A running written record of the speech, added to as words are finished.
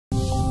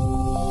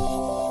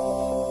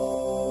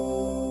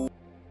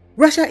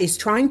Russia is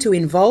trying to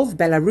involve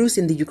Belarus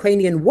in the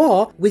Ukrainian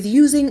war with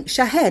using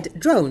Shahed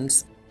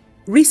drones.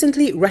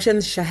 Recently, Russian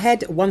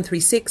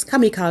Shahed-136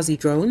 kamikaze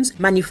drones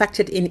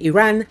manufactured in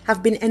Iran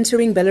have been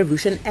entering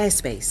Belarusian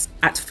airspace.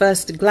 At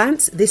first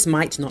glance, this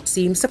might not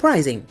seem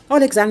surprising.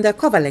 Oleksandr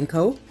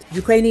Kovalenko,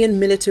 Ukrainian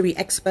military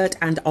expert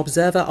and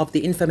observer of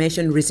the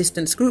Information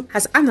Resistance Group,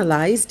 has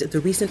analyzed the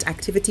recent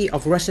activity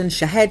of Russian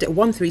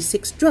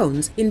Shahed-136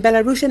 drones in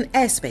Belarusian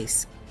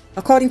airspace.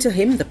 According to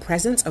him, the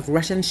presence of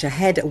Russian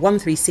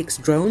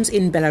Shahed-136 drones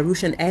in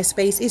Belarusian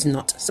airspace is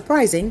not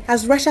surprising,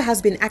 as Russia has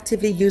been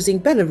actively using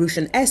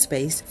Belarusian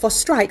airspace for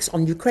strikes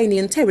on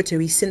Ukrainian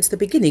territory since the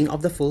beginning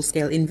of the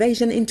full-scale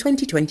invasion in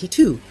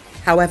 2022.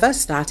 However,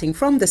 starting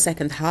from the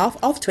second half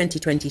of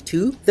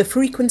 2022, the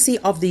frequency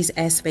of these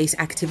airspace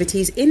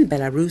activities in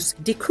Belarus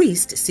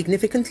decreased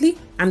significantly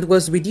and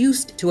was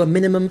reduced to a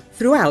minimum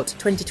throughout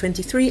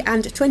 2023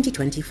 and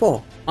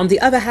 2024. On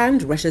the other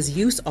hand, Russia's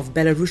use of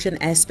Belarusian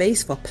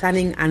airspace for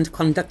planning and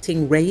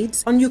conducting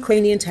raids on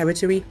Ukrainian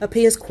territory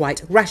appears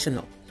quite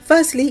rational.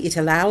 Firstly, it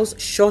allows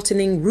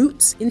shortening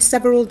routes in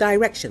several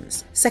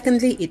directions.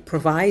 Secondly, it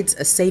provides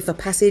a safer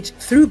passage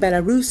through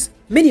Belarus,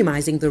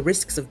 minimizing the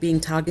risks of being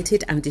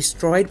targeted and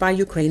destroyed by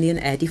Ukrainian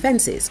air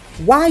defenses.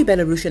 Why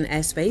Belarusian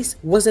airspace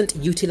wasn't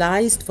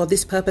utilized for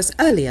this purpose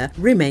earlier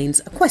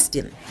remains a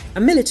question,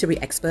 a military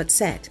expert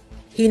said.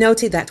 He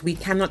noted that we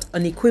cannot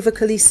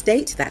unequivocally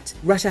state that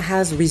Russia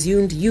has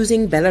resumed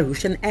using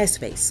Belarusian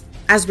airspace.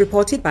 As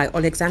reported by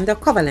Oleksandr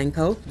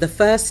Kovalenko, the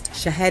first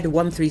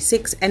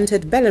Shahed-136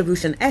 entered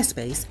Belarusian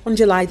airspace on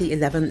July the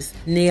 11th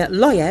near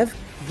Kyiv,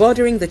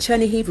 bordering the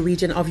Chernihiv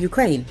region of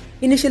Ukraine.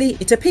 Initially,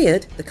 it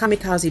appeared the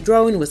kamikaze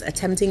drone was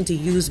attempting to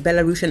use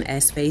Belarusian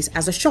airspace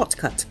as a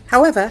shortcut.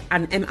 However,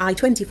 an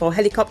Mi-24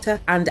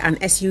 helicopter and an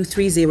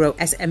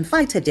Su-30SM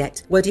fighter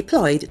jet were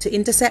deployed to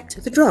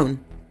intercept the drone.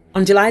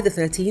 On July the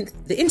 13th,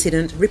 the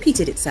incident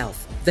repeated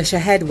itself. The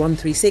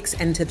Shahed-136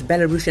 entered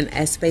Belarusian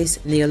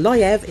airspace near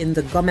Kyiv in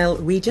the Gomel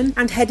region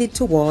and headed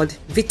toward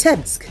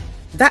Vitebsk.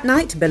 That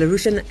night,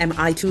 Belarusian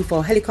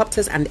Mi-24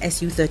 helicopters and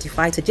Su-30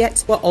 fighter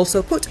jets were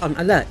also put on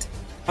alert.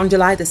 On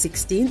July the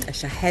 16th, a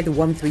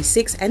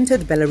Shahed-136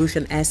 entered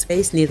Belarusian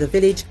airspace near the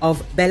village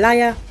of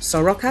Belaya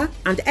Soroka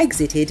and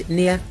exited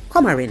near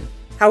Komarin.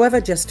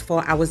 However, just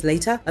 4 hours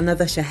later,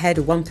 another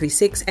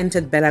Shahed-136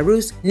 entered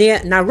Belarus near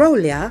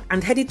Narolia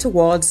and headed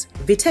towards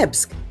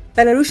Vitebsk.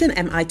 Belarusian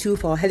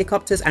Mi-24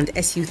 helicopters and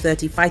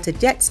Su-30 fighter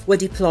jets were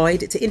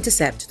deployed to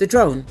intercept the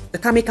drone. The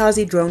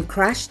kamikaze drone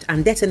crashed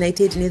and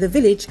detonated near the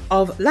village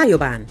of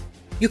Layoban.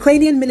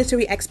 Ukrainian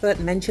military expert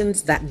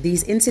mentions that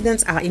these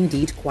incidents are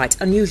indeed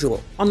quite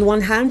unusual. On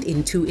one hand,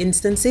 in 2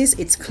 instances,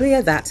 it's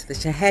clear that the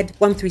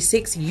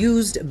Shahed-136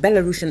 used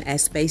Belarusian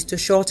airspace to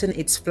shorten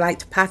its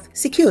flight path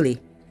securely.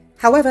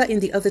 However, in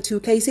the other 2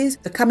 cases,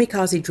 the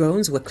kamikaze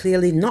drones were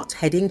clearly not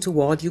heading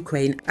toward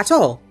Ukraine at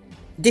all.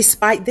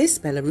 Despite this,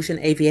 Belarusian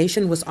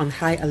aviation was on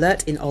high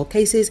alert in all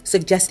cases,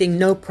 suggesting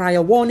no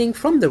prior warning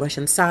from the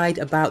Russian side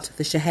about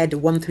the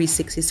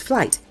Shahed-136's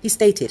flight, he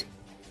stated.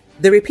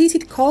 The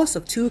repeated course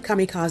of 2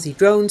 kamikaze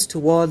drones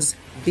towards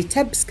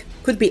Vitebsk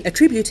could be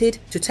attributed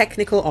to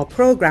technical or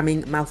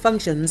programming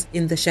malfunctions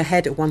in the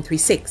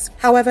Shahed-136.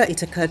 However,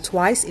 it occurred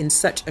twice in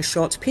such a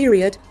short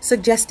period,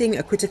 suggesting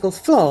a critical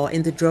flaw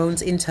in the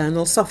drone's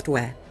internal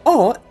software.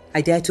 Or,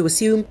 I dare to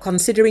assume,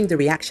 considering the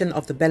reaction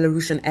of the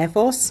Belarusian Air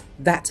Force,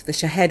 that the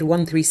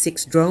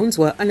Shahed-136 drones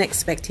were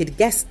unexpected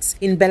guests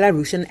in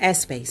Belarusian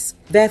airspace.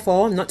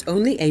 Therefore, not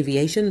only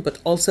aviation but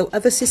also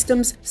other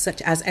systems,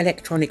 such as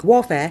electronic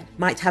warfare,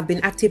 might have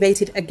been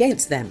activated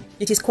against them.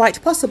 It is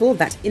quite possible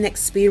that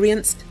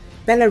inexperienced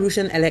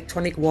Belarusian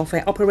electronic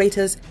warfare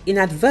operators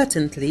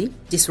inadvertently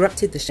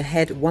disrupted the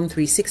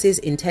Shahed-136's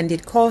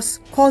intended course,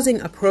 causing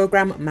a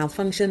program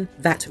malfunction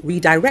that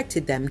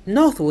redirected them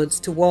northwards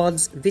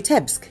towards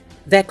Vitebsk.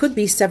 There could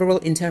be several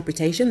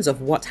interpretations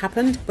of what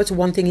happened, but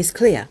one thing is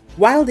clear.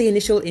 While the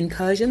initial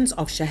incursions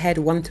of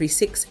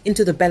Shahed-136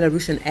 into the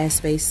Belarusian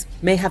airspace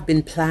may have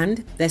been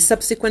planned, their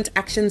subsequent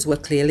actions were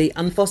clearly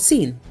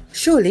unforeseen.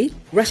 Surely,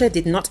 Russia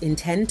did not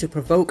intend to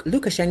provoke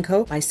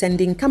Lukashenko by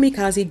sending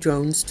kamikaze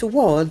drones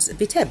towards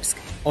Vitebsk,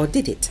 or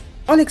did it?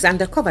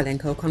 Oleksandr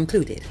Kovalenko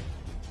concluded.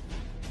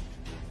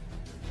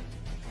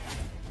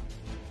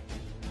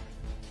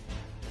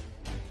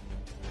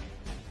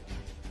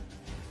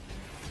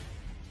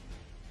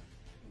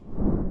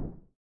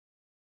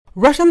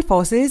 Russian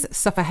forces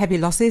suffer heavy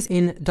losses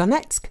in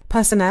Donetsk.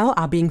 Personnel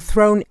are being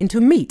thrown into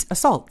meat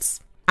assaults.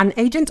 An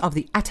agent of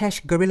the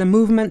Atesh guerrilla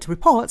movement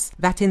reports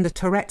that in the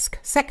Toretsk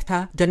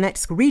sector,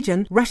 Donetsk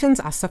region, Russians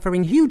are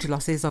suffering huge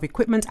losses of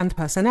equipment and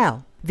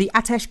personnel. The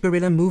Atesh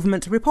guerrilla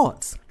movement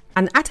reports.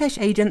 An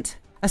Atesh agent,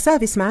 a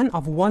serviceman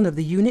of one of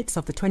the units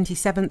of the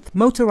 27th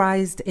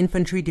Motorized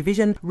Infantry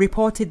Division,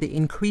 reported the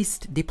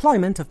increased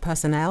deployment of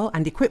personnel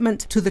and equipment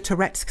to the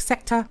Toretsk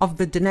sector of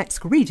the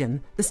Donetsk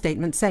region, the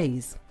statement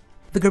says.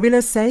 The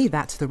guerrillas say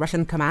that the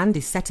Russian command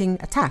is setting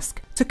a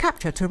task to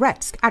capture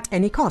Toretsk at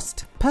any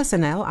cost.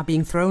 Personnel are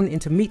being thrown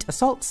into meat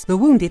assaults, the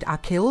wounded are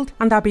killed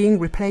and are being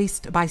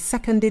replaced by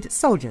seconded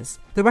soldiers.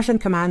 The Russian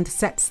command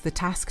sets the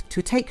task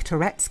to take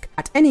Toretsk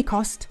at any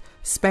cost,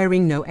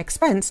 sparing no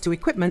expense to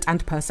equipment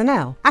and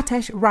personnel,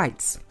 Atesh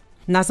writes.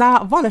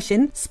 Nazar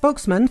Voloshin,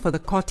 spokesman for the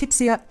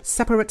Khortytsia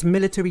Separate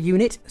Military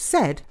Unit,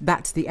 said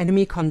that the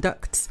enemy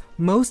conducts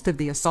most of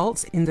the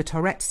assaults in the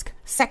Toretsk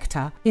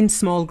sector in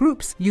small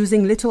groups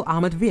using little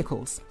armored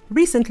vehicles.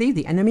 Recently,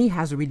 the enemy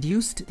has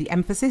reduced the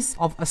emphasis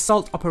of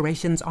assault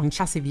operations on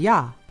Chasiv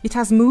Yar. It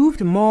has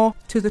moved more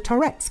to the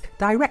Toretsk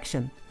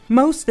direction.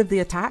 Most of the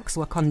attacks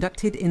were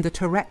conducted in the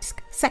Toretsk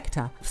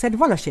sector, said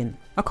Voloshin.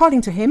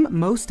 According to him,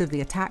 most of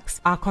the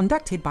attacks are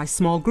conducted by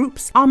small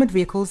groups. Armored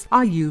vehicles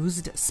are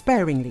used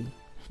sparingly.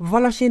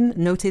 Voloshin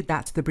noted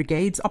that the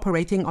brigades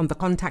operating on the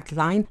contact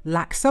line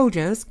lack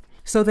soldiers,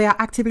 so they are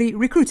actively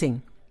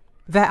recruiting.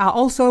 There are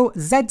also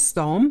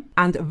Z-Storm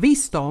and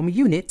V-Storm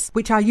units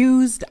which are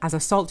used as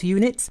assault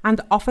units and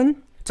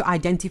often to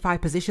identify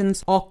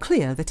positions or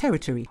clear the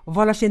territory,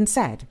 Voloshin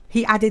said.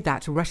 He added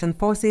that Russian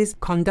forces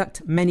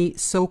conduct many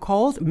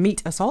so-called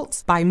meat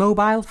assaults by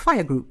mobile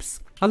fire groups.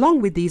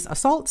 Along with these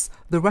assaults,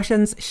 the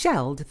Russians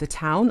shelled the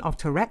town of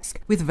Toretsk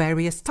with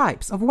various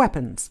types of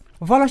weapons.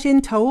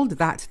 Voloshin told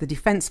that the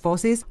defense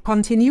forces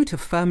continue to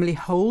firmly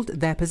hold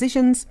their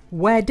positions,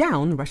 wear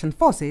down Russian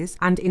forces,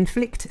 and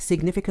inflict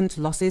significant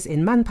losses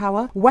in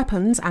manpower,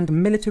 weapons, and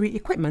military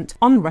equipment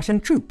on Russian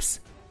troops.